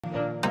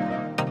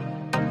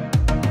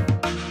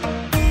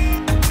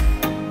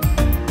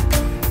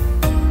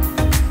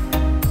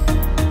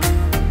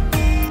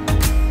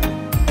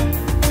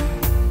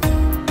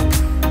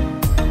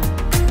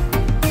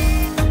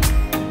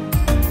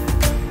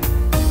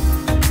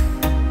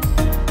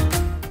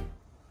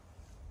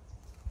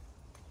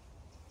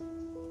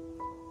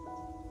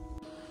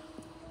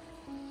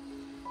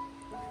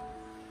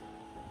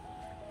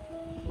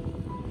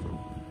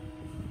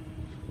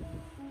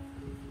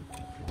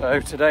So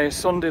today is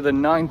Sunday the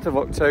 9th of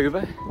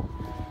October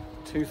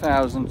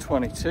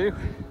 2022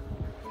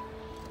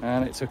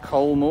 and it's a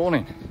cold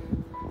morning.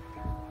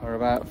 We're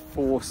about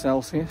 4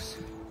 Celsius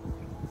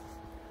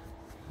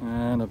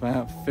and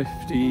about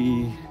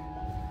 50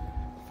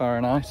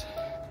 Fahrenheit,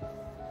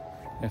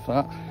 if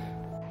that.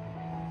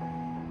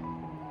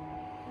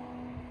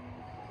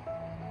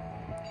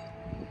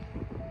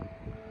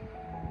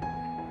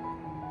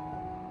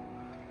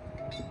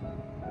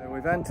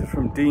 We've entered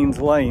from Dean's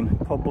Lane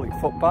public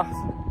footpath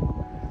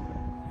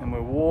and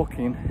we're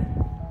walking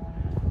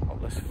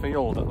up this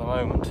field at the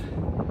moment.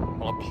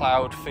 Well, a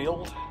ploughed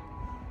field.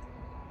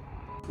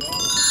 Yeah.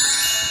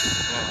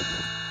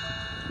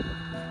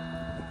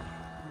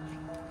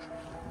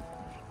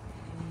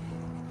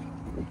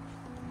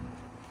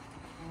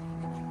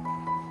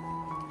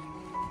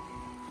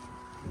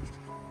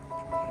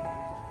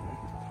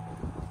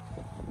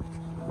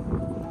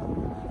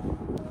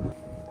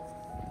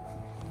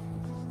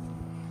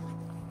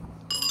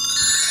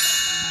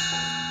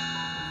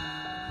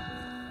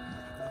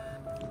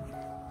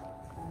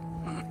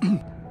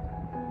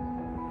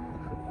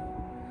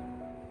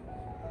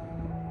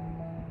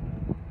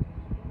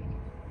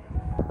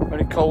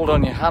 Very cold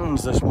on your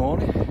hands this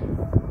morning.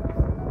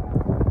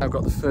 I've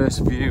got the first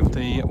view of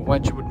the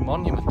Wedgwood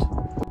Monument.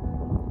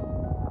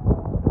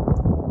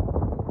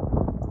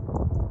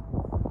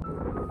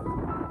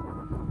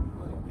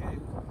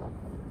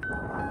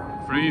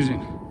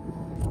 Freezing.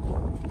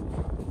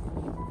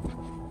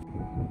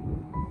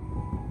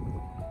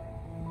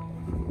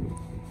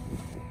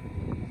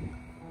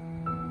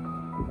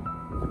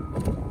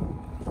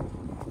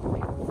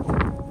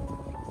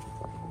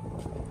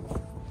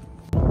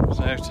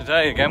 So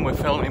today again we're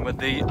filming with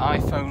the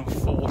iPhone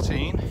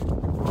 14.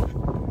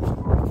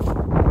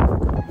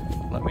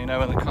 Let me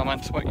know in the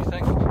comments what you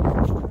think.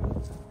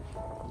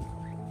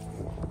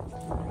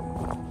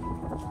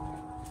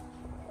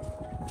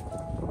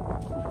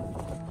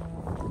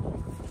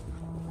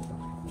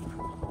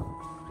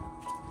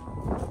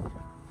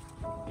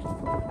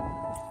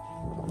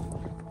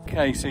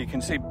 Okay, so you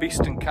can see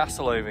Beeston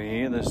Castle over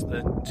here. There's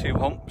the 2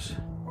 humps.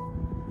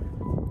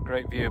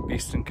 Great view of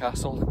Beeston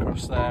Castle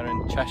across there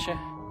in Cheshire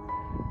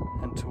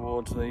and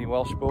towards the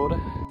Welsh border.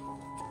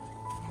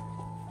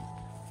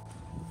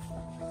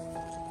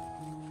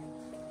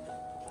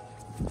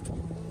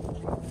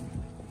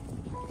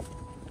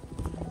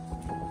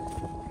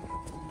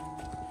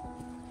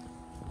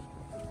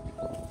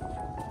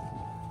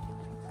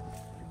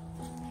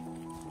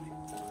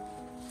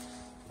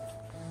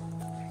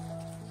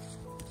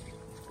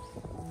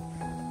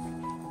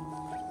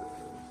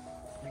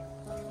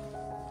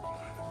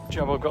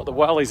 Job I've got the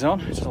wellies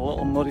on, it's a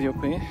little muddy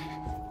up here.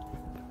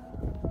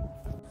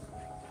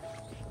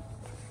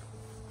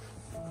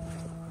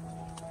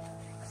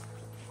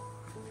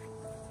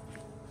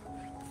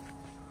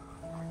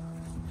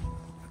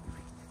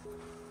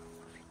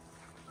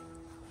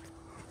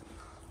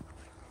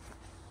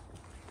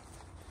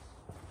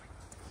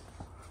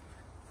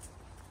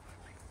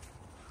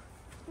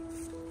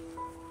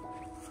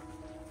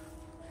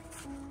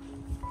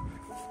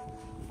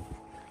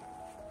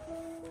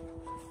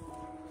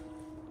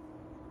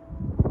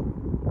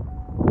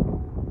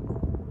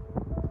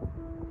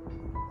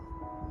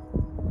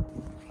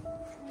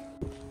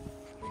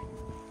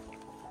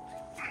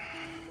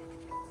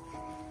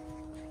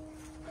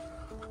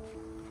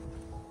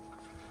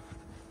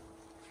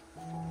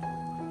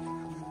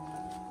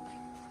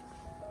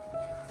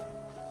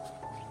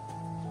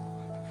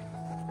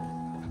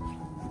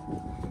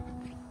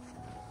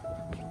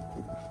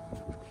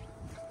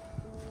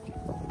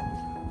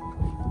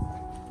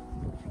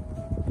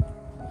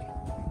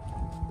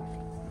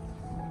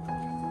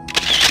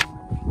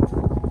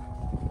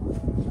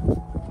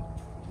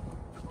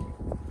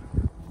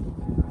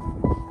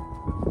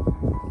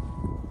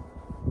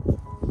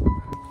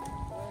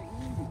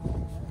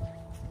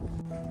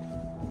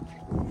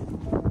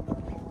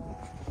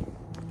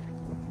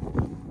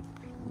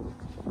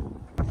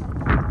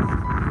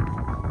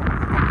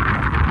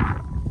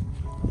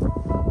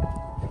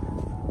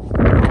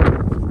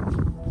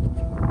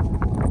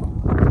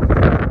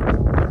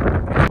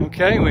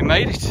 Okay, we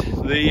made it,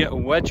 the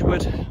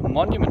Wedgwood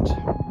Monument.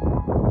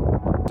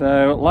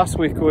 So last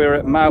week we were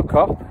at Mow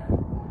Cop,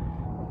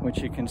 which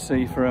you can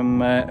see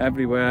from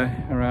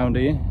everywhere around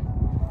here,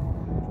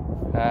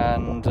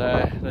 and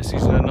this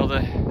is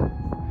another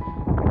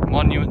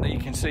monument that you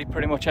can see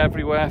pretty much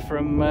everywhere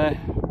from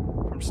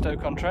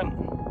Stoke-on-Trent.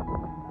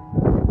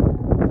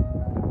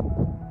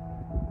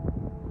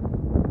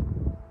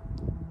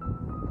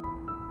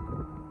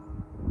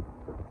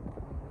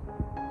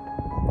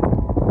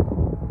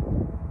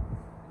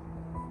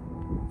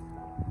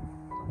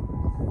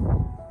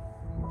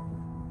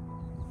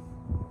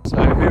 So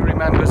who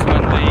remembers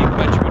when the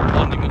Wedgwood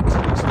Monument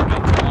used to be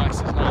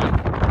twice as high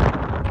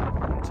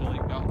until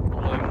it got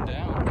blown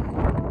down?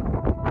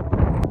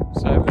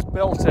 So it was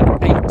built in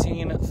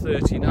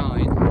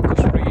 1839,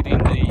 just reading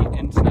the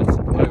internet at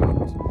the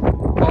moment.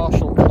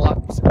 Partial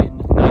collapse in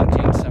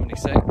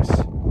 1976,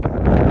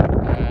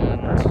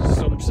 and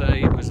some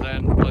say it was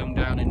then blown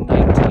down in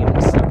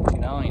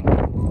 1979.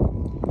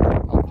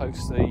 I'll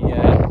post the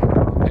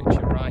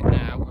picture right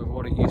now of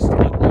what it used to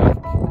look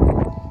like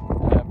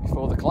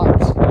before the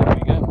collapse. There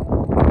we go.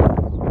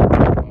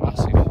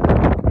 Massive.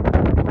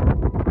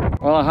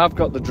 Well, I have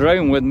got the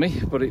drone with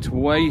me, but it's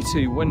way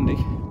too windy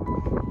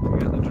to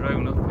get the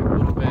drone up. It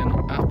would have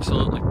been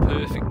absolutely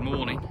perfect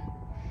morning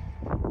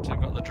to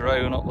have got the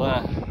drone up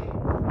there.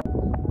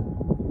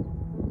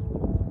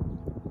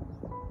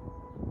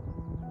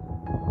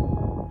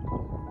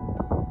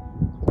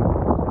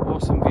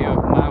 Awesome view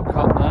of Mow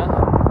Cop there,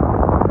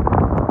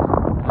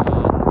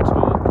 and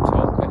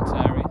Talk Pits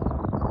area,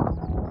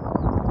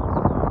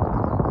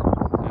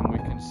 and we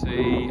can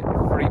see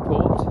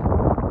Freeport,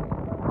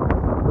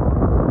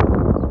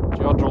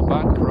 Jodrell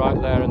Bank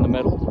right there in the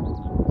middle,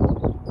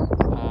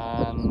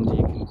 and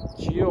you can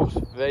just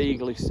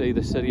vaguely see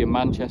the city of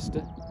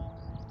Manchester.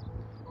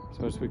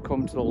 So as we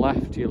come to the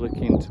left, you're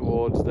looking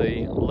towards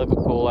the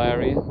Liverpool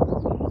area,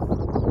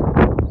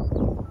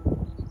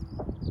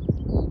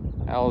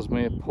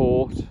 Ellesmere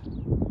Port,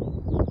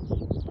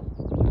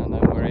 and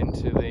then we're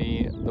into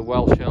the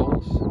Welsh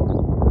Hills.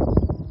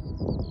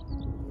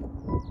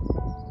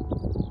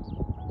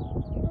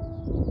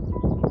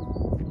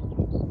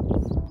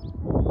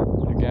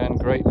 Again,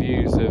 great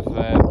views of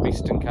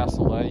Beeston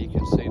Castle there. You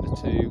can see the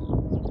two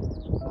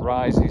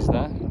rises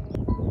there.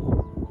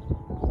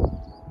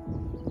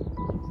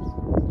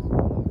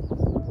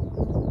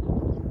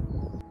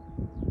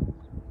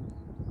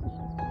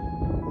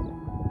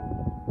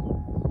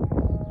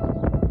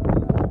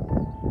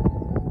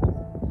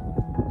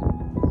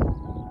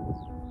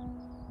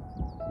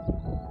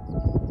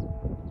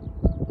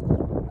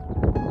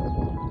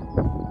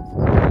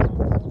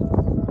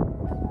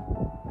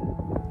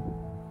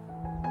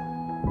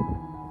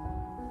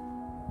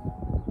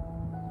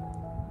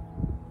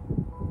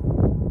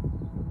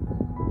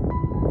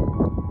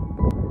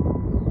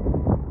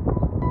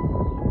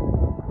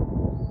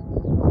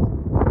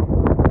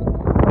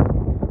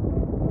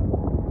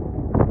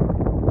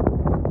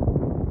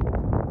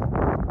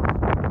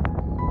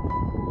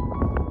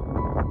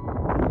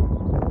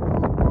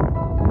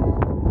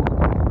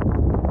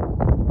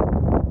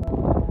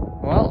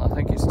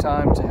 It's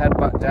time to head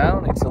back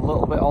down. It's a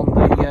little bit on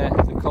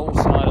the cold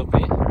side up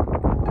here.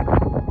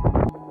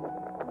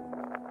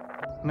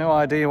 No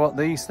idea what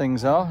these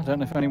things are. I don't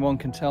know if anyone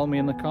can tell me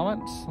in the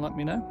comments. Let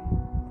me know.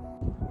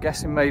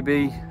 Guessing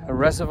maybe a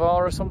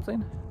reservoir or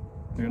something.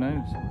 Who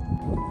knows?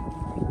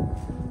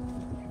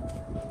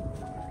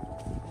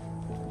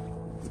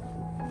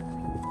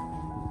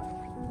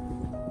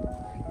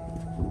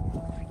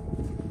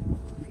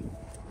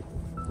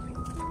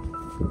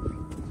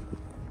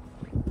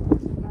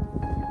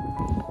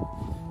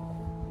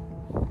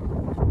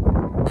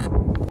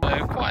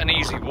 Quite an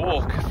easy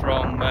walk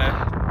from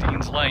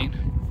Dean's Lane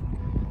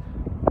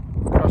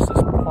across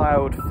this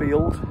ploughed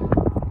field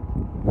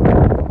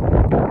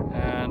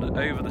and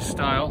over the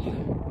stile,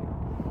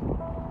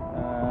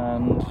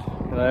 and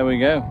there we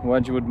go,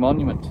 Wedgwood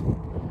Monument.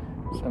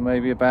 So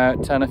maybe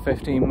about 10 or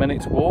 15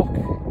 minutes walk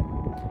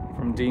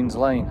from Dean's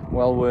Lane.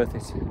 Well worth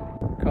it.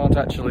 Can't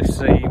actually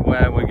see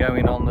where we're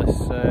going on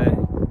this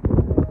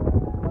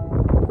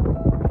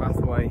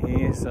pathway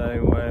here, so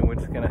we're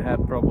just going to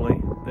head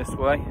probably this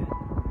way.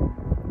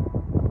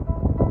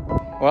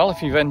 Well,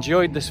 if you've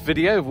enjoyed this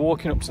video of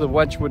walking up to the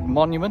Wedgwood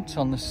Monument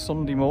on this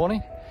Sunday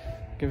morning,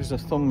 give us a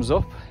thumbs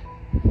up,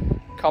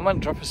 comment,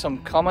 drop us some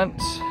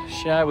comments,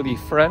 share with your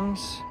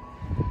friends,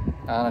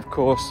 and of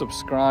course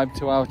subscribe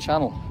to our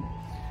channel.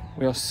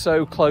 We are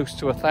so close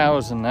to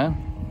 1,000 now,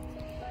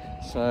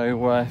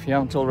 so if you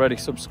haven't already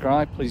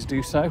subscribed, please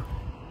do so,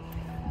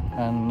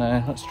 and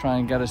let's try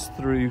and get us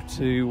through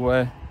to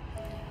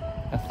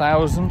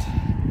 1,000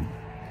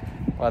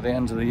 by the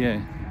end of the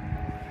year.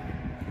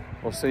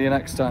 We'll see you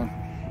next time.